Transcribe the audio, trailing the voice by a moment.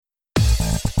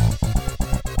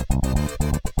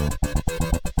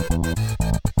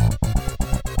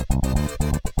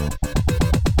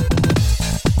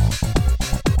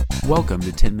Welcome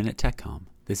to 10-Minute TechCom.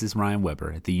 This is Ryan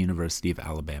Weber at the University of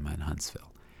Alabama in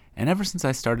Huntsville. And ever since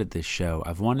I started this show,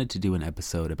 I've wanted to do an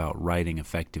episode about writing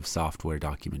effective software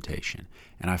documentation,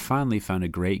 and I finally found a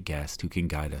great guest who can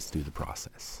guide us through the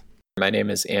process. My name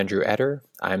is Andrew Etter.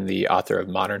 I'm the author of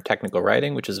Modern Technical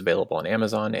Writing, which is available on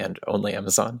Amazon and only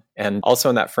Amazon. And also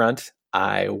on that front,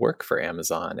 I work for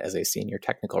Amazon as a senior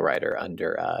technical writer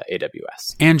under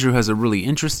AWS. Andrew has a really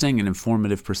interesting and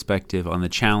informative perspective on the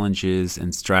challenges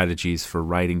and strategies for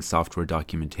writing software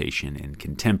documentation in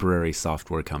contemporary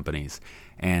software companies,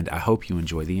 and I hope you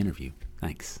enjoy the interview.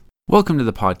 Thanks. Welcome to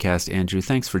the podcast, Andrew.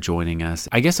 Thanks for joining us.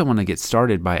 I guess I want to get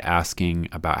started by asking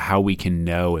about how we can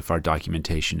know if our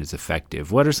documentation is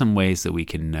effective. What are some ways that we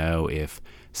can know if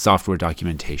software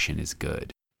documentation is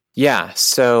good? Yeah,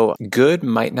 so good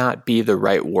might not be the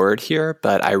right word here,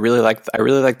 but I really like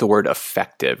the word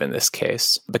effective in this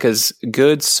case, because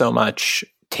good so much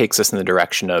takes us in the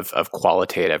direction of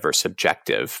qualitative or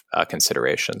subjective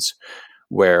considerations,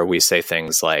 where we say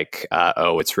things like,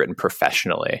 it's written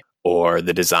professionally, or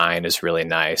the design is really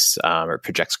nice, or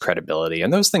projects credibility.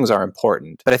 And those things are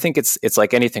important. But I think it's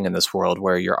like anything in this world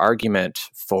where your argument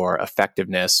for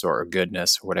effectiveness or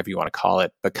goodness, or whatever you want to call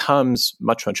it, becomes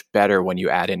much, much better when you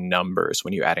add in numbers,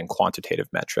 when you add in quantitative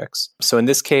metrics. So in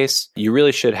this case, you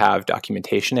really should have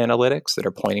documentation analytics that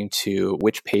are pointing to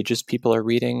which pages people are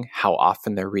reading, how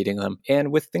often they're reading them.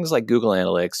 And with things like Google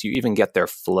Analytics, you even get their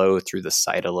flow through the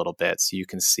site a little bit. So you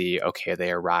can see, okay,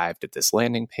 they arrived at this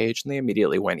landing page and they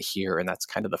immediately went here, and that's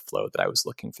kind of the flow that I was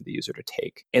looking for the user to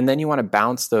take. And then you want to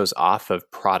bounce those off of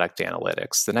product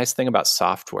analytics. The nice thing about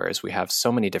software is we have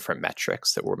so many different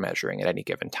metrics that we're measuring at any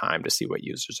given time to see what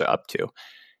users are up to.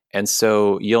 And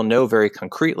so you'll know very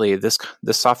concretely this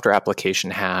software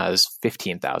application has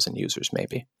 15,000 users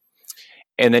maybe.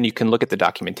 And then you can look at the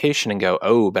documentation and go,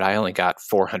 oh, but I only got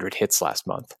 400 hits last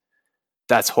month.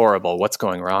 That's horrible. What's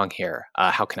going wrong here?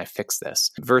 How can I fix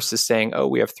this? Versus saying,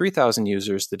 we have 3,000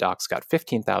 users. The doc's got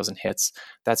 15,000 hits.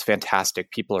 That's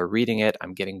fantastic. People are reading it.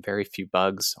 I'm getting very few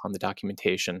bugs on the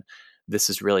documentation. This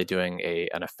is really doing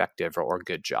an effective or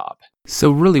good job.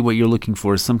 So really what you're looking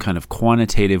for is some kind of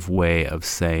quantitative way of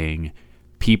saying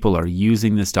people are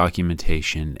using this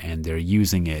documentation and they're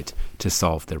using it to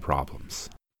solve their problems.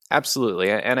 Absolutely.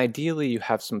 And ideally, you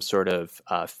have some sort of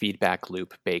feedback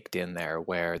loop baked in there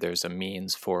where there's a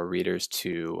means for readers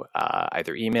to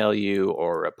either email you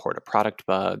or report a product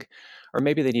bug, or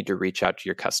maybe they need to reach out to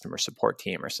your customer support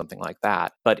team or something like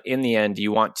that. But in the end,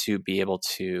 you want to be able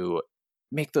to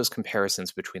make those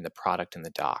comparisons between the product and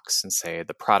the docs and say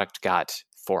the product got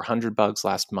 400 bugs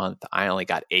last month. I only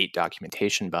got 8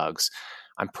 documentation bugs.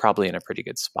 I'm probably in a pretty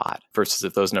good spot. Versus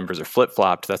if those numbers are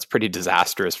flip-flopped, that's pretty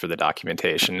disastrous for the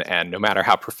documentation. And no matter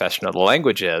how professional the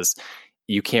language is,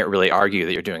 you can't really argue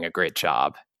that you're doing a great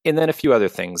job. And then a few other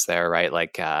things there, right?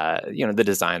 Like, the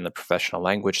design, the professional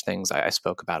language things I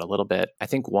spoke about a little bit. I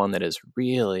think one that is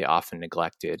really often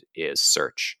neglected is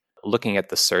search. Looking at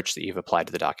the search that you've applied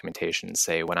to the documentation,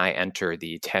 say, when I enter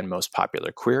the 10 most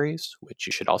popular queries, which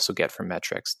you should also get from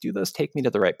metrics, do those take me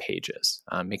to the right pages?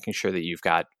 Making sure that you've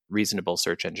got reasonable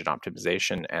search engine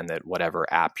optimization and that whatever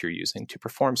app you're using to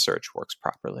perform search works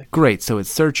properly. Great. So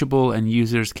it's searchable and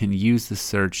users can use the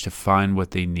search to find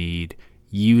what they need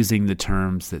using the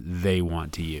terms that they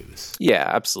want to use. Yeah,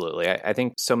 absolutely. I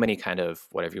think so many kind of,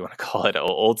 whatever you want to call it,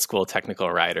 old school technical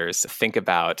writers think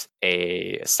about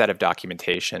a set of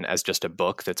documentation as just a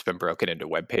book that's been broken into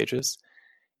web pages.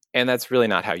 And that's really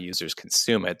not how users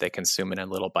consume it. They consume it in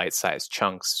little bite-sized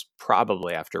chunks,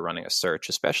 probably after running a search,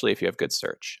 especially if you have good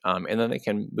search. And then they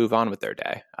can move on with their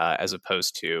day, as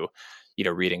opposed to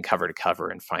reading cover to cover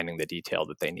and finding the detail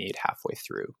that they need halfway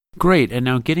through. Great. And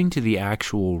now getting to the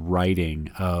actual writing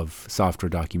of software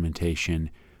documentation,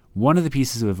 one of the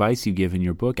pieces of advice you give in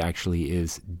your book actually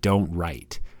is don't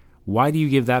write. Why do you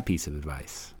give that piece of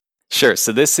advice? Sure.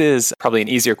 So this is probably an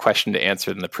easier question to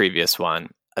answer than the previous one.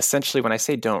 Essentially, when I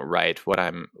say don't write, what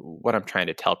I'm trying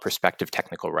to tell prospective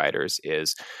technical writers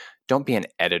is don't be an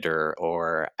editor,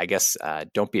 or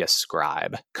don't be a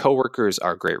scribe. Coworkers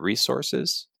are great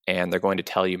resources, and they're going to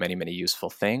tell you many, many useful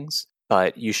things,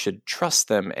 but you should trust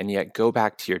them and yet go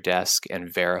back to your desk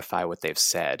and verify what they've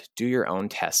said. Do your own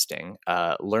testing,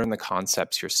 learn the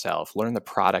concepts yourself, learn the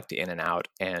product in and out,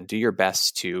 and do your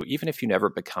best to, even if you never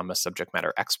become a subject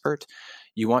matter expert,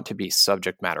 you want to be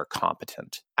subject matter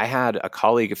competent. I had a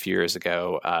colleague a few years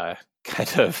ago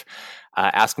kind of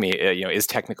asked me, is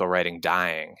technical writing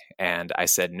dying? And I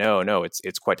said, no,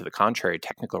 it's quite to the contrary.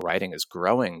 Technical writing is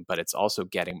growing, but it's also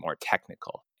getting more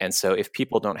technical. And so if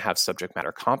people don't have subject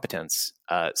matter competence,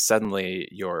 suddenly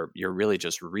you're really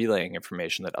just relaying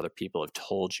information that other people have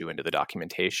told you into the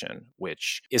documentation,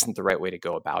 which isn't the right way to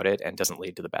go about it and doesn't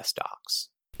lead to the best docs.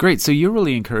 Great. So you're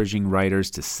really encouraging writers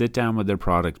to sit down with their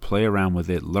product, play around with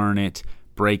it, learn it,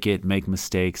 break it, make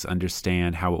mistakes,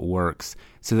 understand how it works,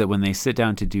 so that when they sit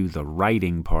down to do the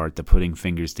writing part, the putting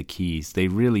fingers to keys, they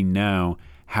really know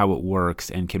how it works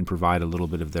and can provide a little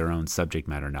bit of their own subject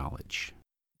matter knowledge.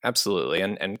 Absolutely.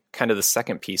 And kind of the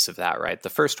second piece of that, right?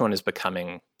 The first one is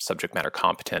becoming subject matter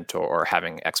competent or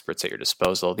having experts at your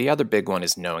disposal. The other big one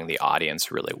is knowing the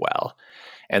audience really well.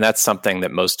 And that's something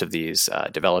that most of these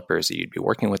developers that you'd be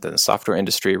working with in the software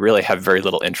industry really have very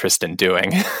little interest in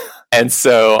doing. And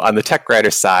so on the tech writer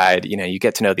side, you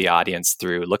get to know the audience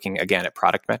through looking, again, at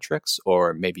product metrics,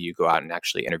 or maybe you go out and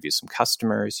actually interview some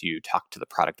customers, you talk to the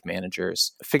product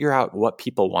managers, figure out what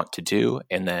people want to do,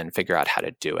 and then figure out how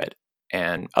to do it.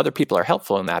 And other people are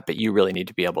helpful in that, but you really need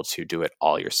to be able to do it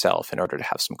all yourself in order to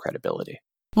have some credibility.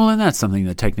 Well, and that's something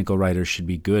that technical writers should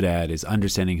be good at, is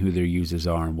understanding who their users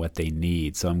are and what they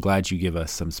need. So I'm glad you give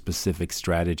us some specific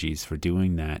strategies for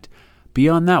doing that.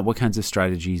 Beyond that, what kinds of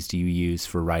strategies do you use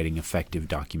for writing effective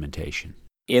documentation?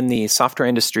 In the software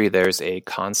industry, there's a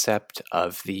concept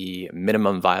of the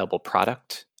minimum viable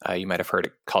product. You might have heard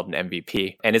it called an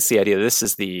MVP. And it's the idea that this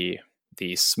is the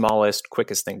smallest,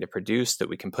 quickest thing to produce that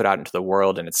we can put out into the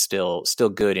world, and it's still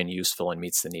good and useful and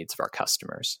meets the needs of our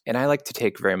customers. And I like to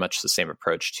take very much the same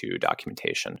approach to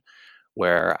documentation,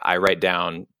 where I write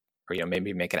down, or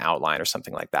maybe make an outline or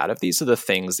something like that, of these are the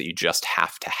things that you just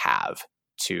have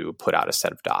to put out a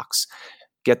set of docs.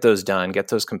 Get those done, get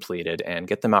those completed, and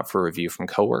get them out for review from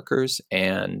coworkers.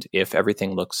 And if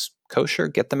everything looks kosher,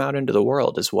 get them out into the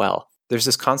world as well. There's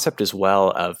this concept as well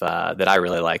of that I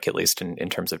really like, at least in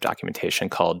terms of documentation,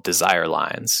 called desire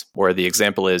lines, where the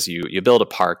example is you build a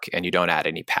park and you don't add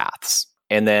any paths.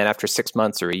 And then after 6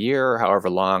 months or a year or however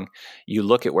long, you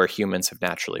look at where humans have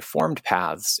naturally formed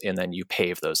paths and then you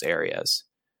pave those areas.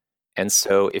 And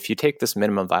so if you take this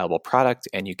minimum viable product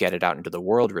and you get it out into the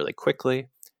world really quickly,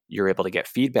 you're able to get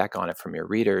feedback on it from your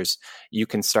readers, you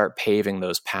can start paving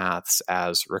those paths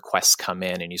as requests come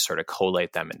in and you sort of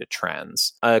collate them into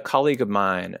trends. A colleague of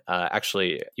mine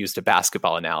actually used a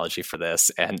basketball analogy for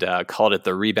this and called it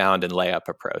the rebound and layup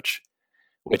approach,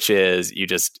 which is you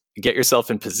just get yourself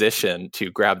in position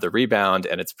to grab the rebound,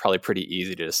 and it's probably pretty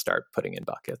easy to just start putting in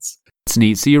buckets. It's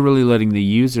neat. So you're really letting the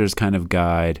users kind of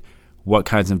guide what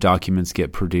kinds of documents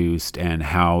get produced and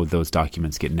how those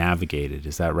documents get navigated.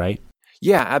 Is that right?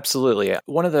 Yeah, absolutely.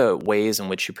 One of the ways in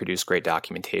which you produce great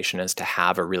documentation is to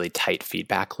have a really tight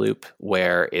feedback loop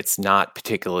where it's not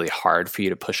particularly hard for you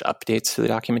to push updates to the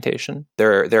documentation.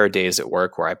 There are days at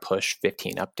work where I push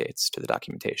 15 updates to the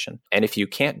documentation. And if you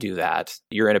can't do that,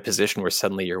 you're in a position where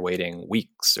suddenly you're waiting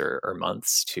weeks or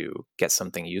months to get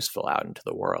something useful out into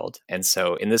the world. And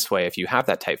so in this way, if you have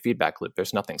that tight feedback loop,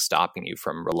 there's nothing stopping you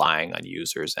from relying on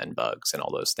users and bugs and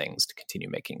all those things to continue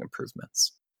making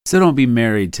improvements. So don't be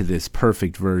married to this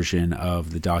perfect version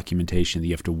of the documentation that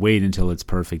you have to wait until it's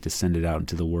perfect to send it out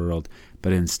into the world,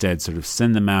 but instead sort of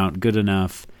send them out good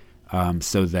enough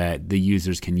so that the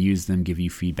users can use them, give you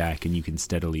feedback, and you can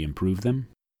steadily improve them.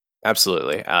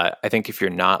 Absolutely. I think if you're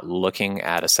not looking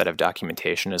at a set of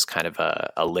documentation as kind of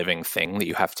a living thing that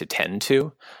you have to tend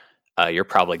to, you're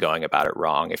probably going about it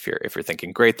wrong. If you're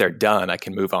thinking, great, they're done, I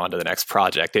can move on to the next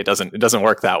project. It doesn't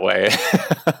work that way.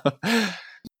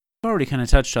 I've already kind of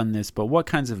touched on this, but what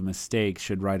kinds of mistakes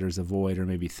should writers avoid, or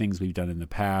maybe things we've done in the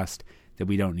past that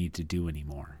we don't need to do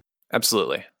anymore?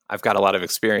 Absolutely. I've got a lot of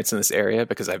experience in this area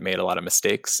because I've made a lot of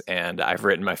mistakes and I've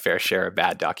written my fair share of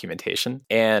bad documentation.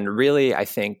 And really, I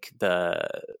think the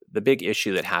big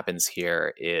issue that happens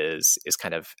here is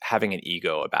kind of having an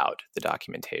ego about the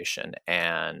documentation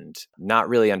and not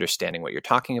really understanding what you're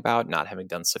talking about, not having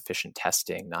done sufficient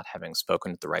testing, not having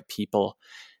spoken with the right people,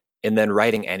 and then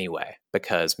writing anyway,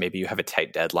 because maybe you have a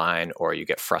tight deadline or you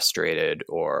get frustrated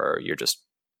or you're just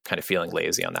kind of feeling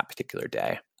lazy on that particular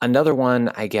day. Another one,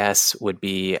 I guess, would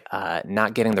be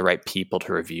not getting the right people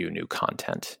to review new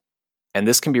content. And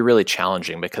this can be really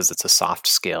challenging because it's a soft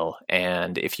skill.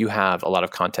 And if you have a lot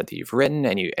of content that you've written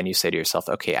and you say to yourself,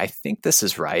 okay, I think this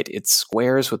is right, it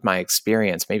squares with my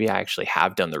experience, maybe I actually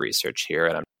have done the research here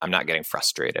and I'm not getting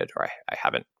frustrated, or I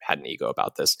haven't had an ego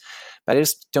about this, but I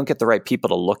just don't get the right people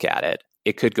to look at it,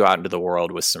 it could go out into the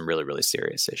world with some really, really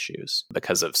serious issues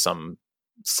because of some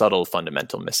subtle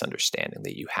fundamental misunderstanding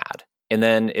that you had. And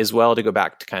then as well, to go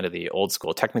back to kind of the old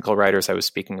school technical writers I was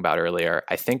speaking about earlier,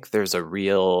 I think there's a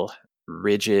real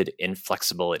rigid,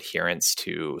 inflexible adherence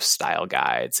to style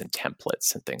guides and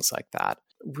templates and things like that.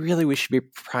 Really, we should be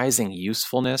prizing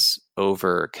usefulness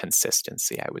over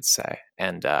consistency, I would say.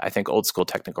 And I think old school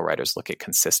technical writers look at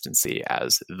consistency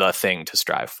as the thing to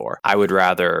strive for. I would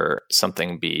rather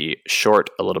something be short,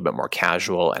 a little bit more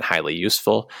casual, and highly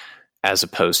useful, as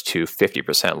opposed to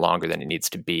 50% longer than it needs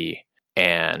to be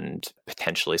and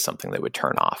potentially something that would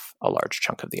turn off a large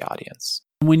chunk of the audience.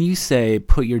 When you say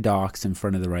put your docs in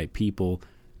front of the right people,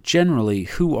 generally,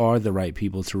 who are the right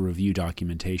people to review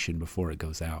documentation before it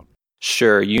goes out?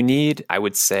 Sure. You need, I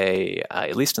would say,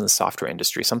 at least in the software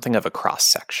industry, something of a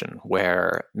cross-section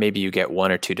where maybe you get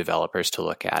one or two developers to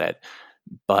look at it,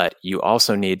 but you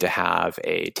also need to have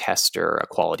a tester, a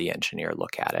quality engineer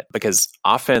look at it, because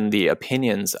often the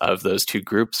opinions of those two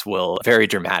groups will vary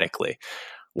dramatically.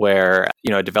 Where,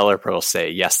 a developer will say,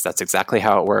 yes, that's exactly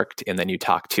how it worked. And then you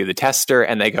talk to the tester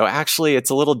and they go, actually, it's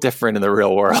a little different in the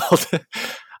real world.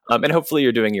 And hopefully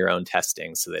you're doing your own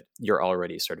testing so that you're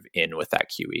already sort of in with that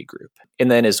QE group. And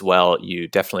then as well, you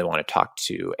definitely want to talk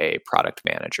to a product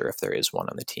manager if there is one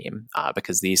on the team,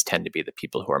 because these tend to be the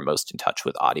people who are most in touch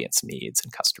with audience needs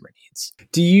and customer needs.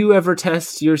 Do you ever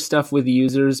test your stuff with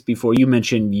users before? You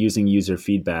mentioned using user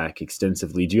feedback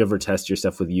extensively. Do you ever test your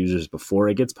stuff with users before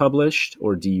it gets published,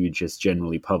 or do you just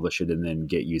generally publish it and then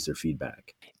get user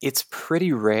feedback? It's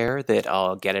pretty rare that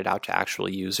I'll get it out to actual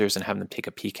users and have them take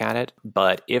a peek at it.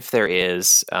 But if there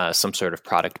is some sort of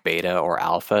product beta or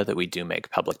alpha that we do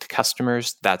make public to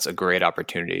customers, that's a great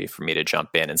opportunity for me to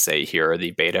jump in and say, here are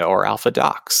the beta or alpha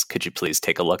docs. Could you please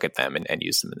take a look at them and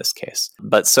use them in this case?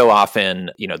 But so often,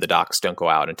 the docs don't go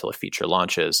out until a feature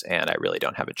launches, and I really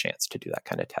don't have a chance to do that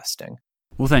kind of testing.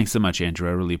 Well, thanks so much, Andrew.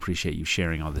 I really appreciate you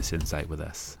sharing all this insight with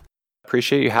us.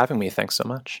 Appreciate you having me. Thanks so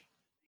much.